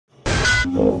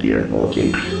Oh dear,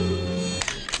 okay.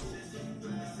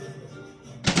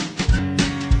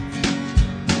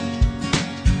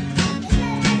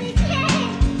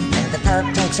 The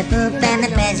Pope takes a poop and the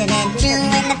President too,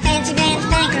 and the fancy Grand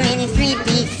Banker in his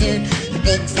three-piece suit, the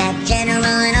big fat general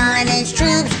and all of his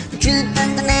troops. The truth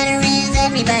of the matter is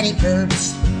everybody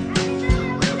poops.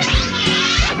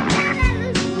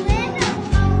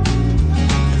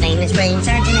 The famous brain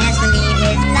surgeon has to leave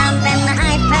his lump, and the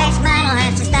high-priced model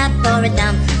has to stop for a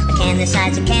dump. But can the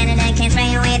sides of Canada can't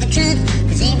spray away the truth,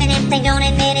 'cause even if they don't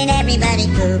admit it, everybody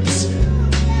poops.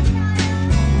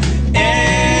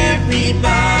 Everybody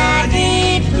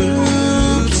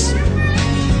poops.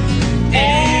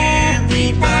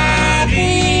 Everybody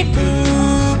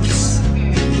poops.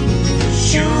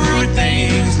 Sure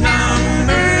things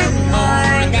number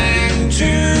more than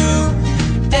two.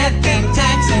 Death and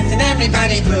taxes and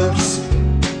everybody poops.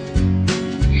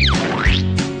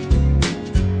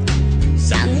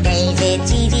 Some days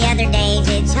it's easy, other days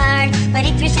it's hard, but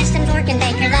if your system's working,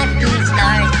 thank your lucky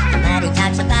stars. Nobody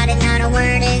talks about it, not a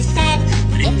word is said.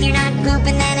 If you're not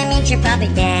pooping, then it means you're probably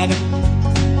dead.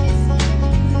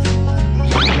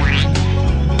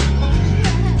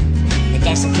 The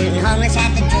destitute and homeless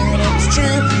have to do it, it's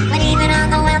true, but even all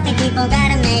the wealthy people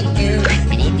gotta make do.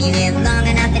 And if you live long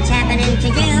enough, it's happening to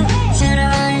you. Sooner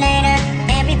or later,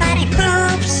 everybody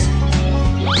poops.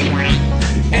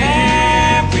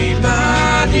 Everybody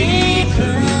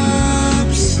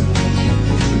poops.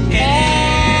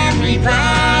 Everybody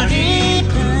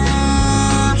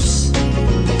poops.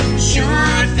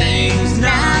 Sure things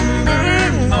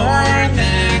number more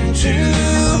than two.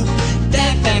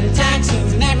 Death and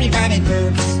taxes and everybody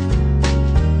poops.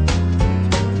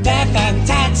 Death and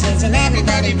taxes and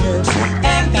everybody poops.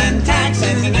 Death and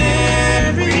taxes and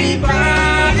everybody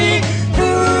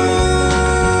poops.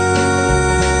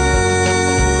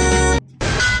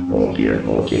 Oh dear,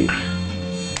 okay.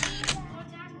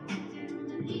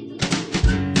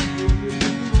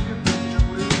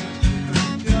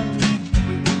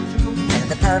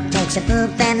 The Pope takes a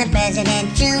poop and the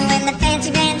President too, and the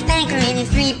fancy Grand Banker in his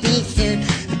three-piece suit,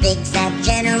 the big fat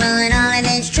general and all of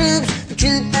his troops. The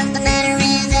truth of the matter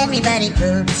is everybody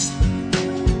poops.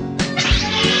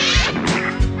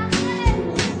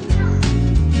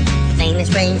 The famous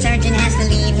brain surgeon has to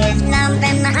leave his lump,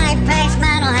 and the high-priced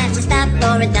model has to stop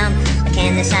for a dump. But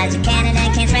can the sides of Canada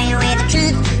can't spray away the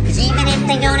truth, 'cause even if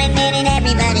they don't admit it,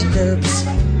 everybody poops.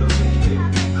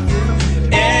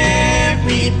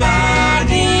 Everybody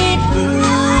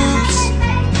poops.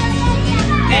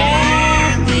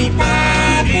 Everybody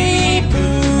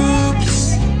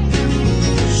poops.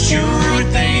 Sure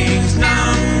things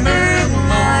number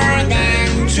more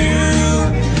than two.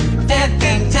 Death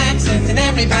and taxes and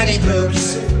everybody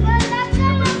poops.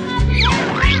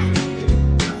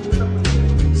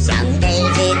 Some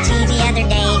days it's easy, other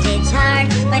days it's hard,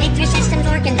 but if your system's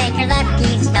working, thank your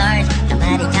lucky stars.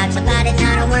 Nobody talks about it,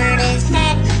 not a word is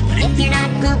said. If you're not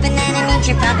pooping, then it means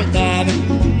you're probably dead.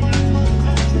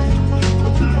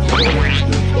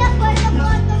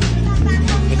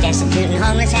 The destitute and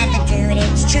homeless have to do it,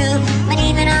 it's true, but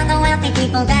even all the wealthy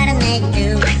people gotta make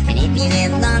do. And if you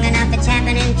live long enough, it's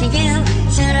happening to you.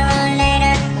 Sooner or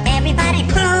later, everybody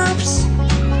poops.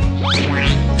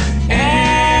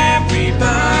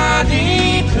 Everybody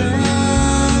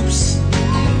poops.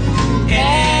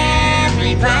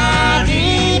 Everybody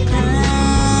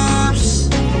poops.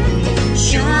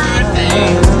 Sure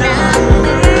things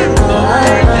number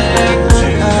more than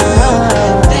two.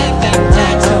 Death and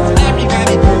taxes and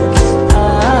everybody poops.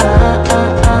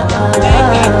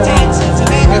 Death and taxes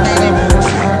and everybody poops.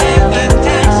 Death and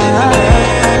taxes and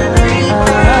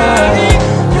everybody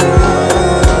poops.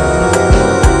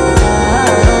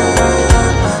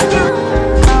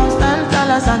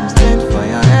 $1,000 I'm straight for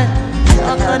your head.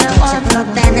 Up to the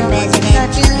And the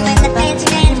President too, and the fancy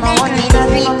Grand Banker in his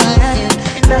three-piece suit,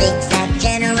 the big fat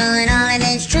general and all of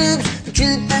his troops. The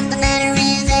truth of the matter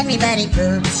is everybody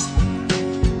poops.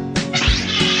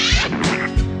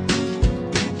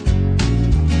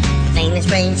 The famous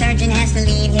brain surgeon has to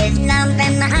leave his lump,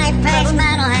 and the high-priced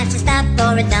model has to stop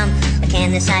for a dump. But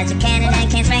can the sides of Canada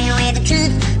can't spray away the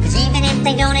truth, 'cause even if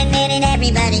they don't admit it,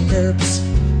 everybody poops.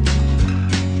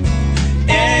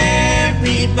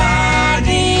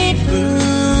 Everybody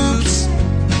poops.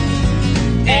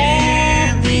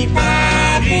 Everybody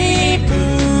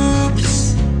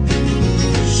poops.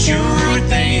 Sure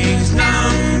things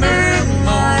number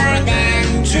more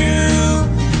than two.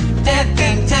 Death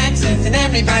and taxes and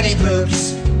everybody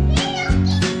poops.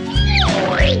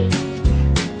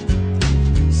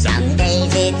 Some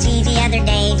days it's easy, other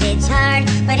days it's hard,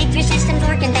 but if your system's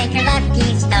working, thank your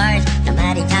lucky stars.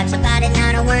 Nobody talks about it,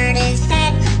 not a word is said.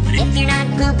 If you're not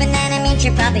pooping, then it means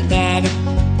you're probably dead.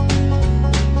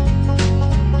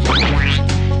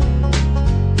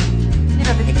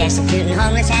 The destitute and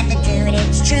homeless have to do it,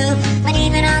 it's true. But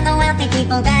even all the wealthy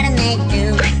people gotta make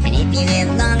do. And if you live